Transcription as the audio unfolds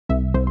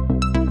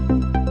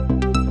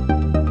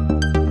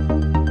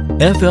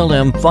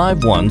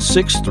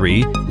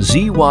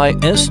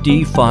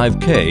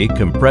FLM5163ZYSD5K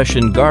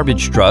compression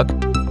garbage truck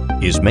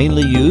is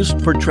mainly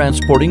used for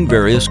transporting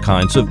various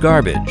kinds of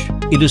garbage.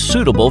 It is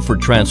suitable for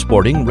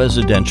transporting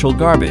residential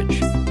garbage.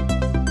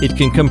 It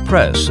can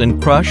compress and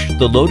crush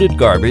the loaded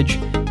garbage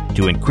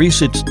to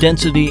increase its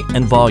density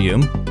and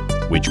volume,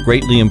 which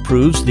greatly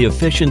improves the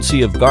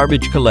efficiency of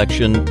garbage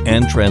collection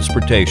and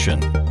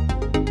transportation.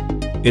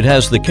 It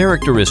has the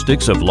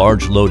characteristics of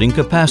large loading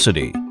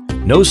capacity,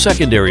 no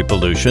secondary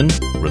pollution,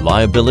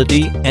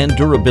 reliability and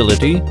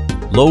durability,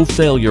 low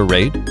failure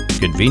rate,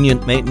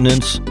 convenient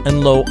maintenance,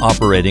 and low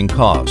operating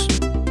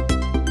cost.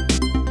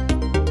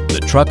 The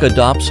truck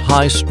adopts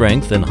high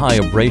strength and high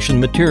abrasion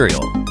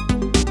material,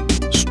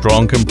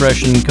 strong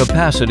compression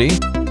capacity,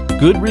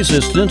 good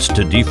resistance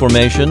to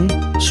deformation,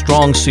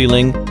 strong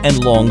sealing,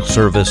 and long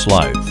service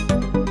life.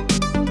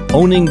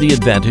 Owning the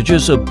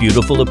advantages of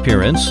beautiful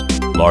appearance,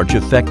 large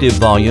effective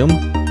volume,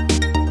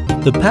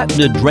 the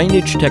patented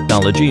drainage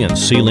technology and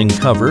sealing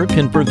cover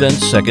can prevent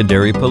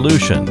secondary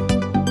pollution.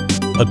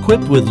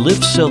 Equipped with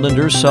lift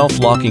cylinder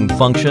self-locking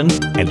function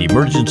and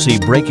emergency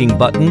braking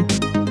button,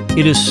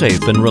 it is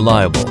safe and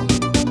reliable.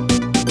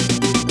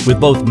 With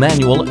both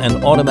manual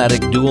and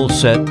automatic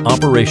dual-set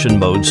operation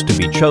modes to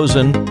be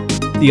chosen,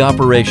 the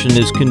operation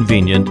is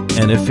convenient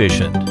and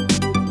efficient.